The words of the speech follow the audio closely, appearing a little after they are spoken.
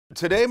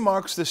Today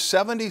marks the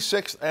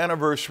 76th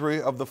anniversary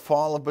of the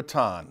fall of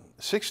Bataan.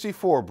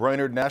 64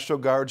 Brainerd National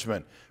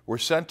Guardsmen were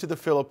sent to the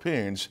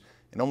Philippines,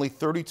 and only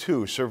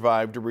 32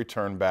 survived to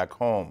return back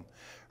home.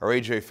 Our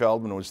A.J.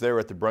 Feldman was there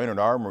at the Brainerd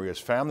Armory as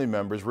family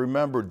members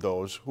remembered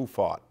those who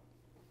fought.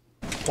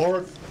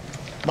 Forward,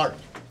 march.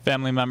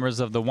 Family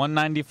members of the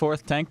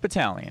 194th Tank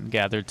Battalion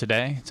gathered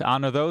today to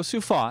honor those who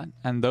fought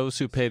and those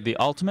who paid the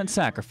ultimate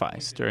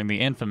sacrifice during the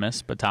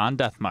infamous Bataan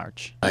Death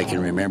March. I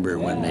can remember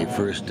when they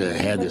first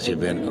had this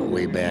event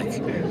way back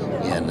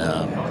in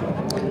the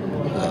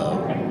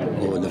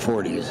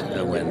 40s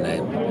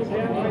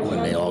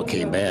when they all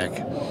came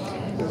back,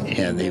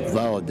 and they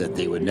vowed that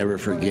they would never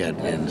forget,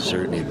 and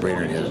certainly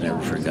Brainerd has never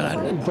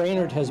forgotten.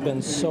 Brainerd has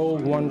been so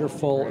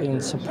wonderful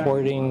in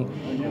supporting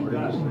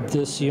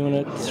this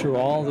unit through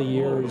all the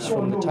years,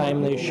 from the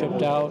time they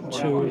shipped out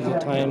to the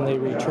time they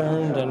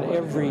returned, and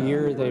every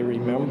year they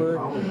remember,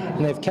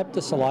 and they've kept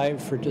us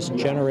alive for just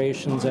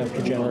generations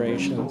after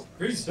generations.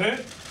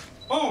 Reset.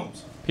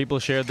 Homes. People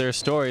shared their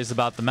stories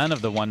about the men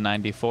of the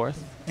 194th,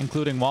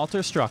 including Walter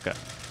Strucka,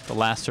 the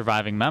last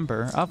surviving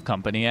member of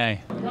Company A.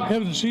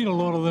 Haven't seen a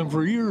lot of them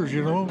for years,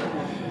 you know,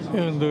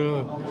 and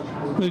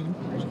it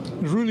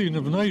was really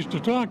nice to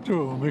talk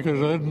to them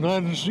because I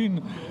hadn't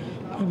seen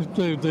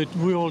that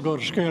we all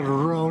got scattered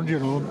around, you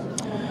know,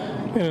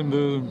 and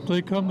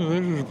they come to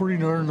this. It's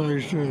pretty darn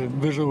nice to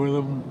visit with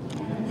them.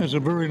 It's a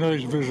very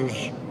nice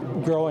visit.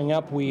 Growing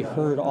up, we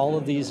heard all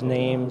of these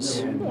names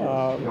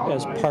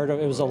as part of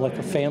it was like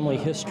a family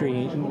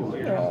history,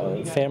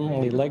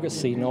 family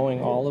legacy, knowing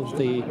all of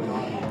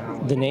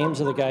the names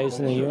of the guys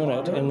in the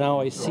unit. And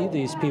now I see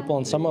these people,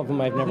 and some of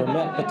them I've never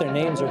met, but their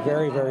names are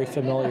very, very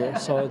familiar,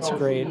 so it's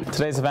great.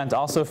 Today's event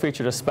also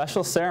featured a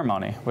special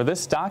ceremony where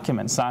this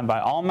document signed by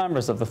all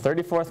members of the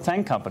 34th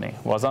Tank Company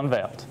was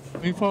unveiled.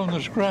 We found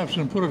the scraps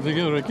and put it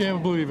together. I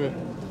can't believe it.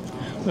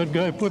 That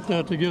guy put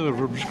that together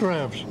from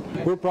scraps.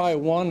 We're probably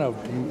one of,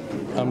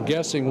 I'm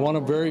guessing, one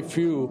of very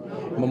few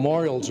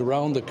memorials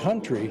around the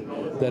country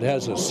that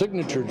has a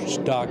signatures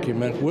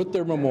document with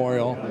their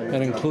memorial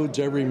and includes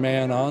every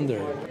man on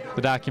there.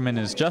 The document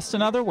is just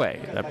another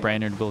way that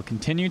Brainerd will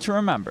continue to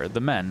remember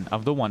the men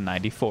of the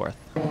 194th.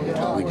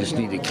 We just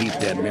need to keep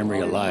that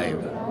memory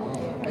alive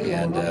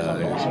and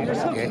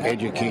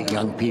educate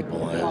young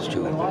people as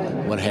to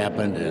what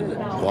happened and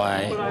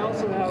why,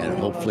 and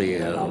hopefully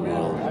it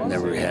will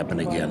never happen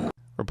again.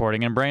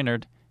 Reporting in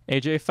Brainerd,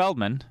 A.J.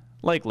 Feldman,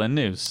 Lakeland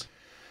News.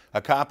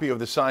 A copy of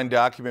the signed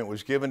document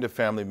was given to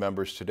family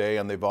members today,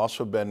 and they've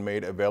also been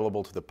made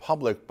available to the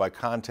public by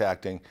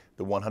contacting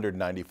the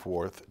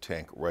 194th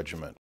Tank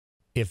Regiment.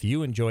 If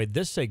you enjoyed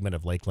this segment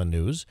of Lakeland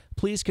News,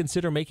 please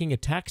consider making a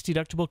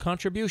tax-deductible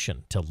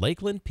contribution to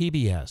Lakeland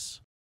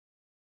PBS.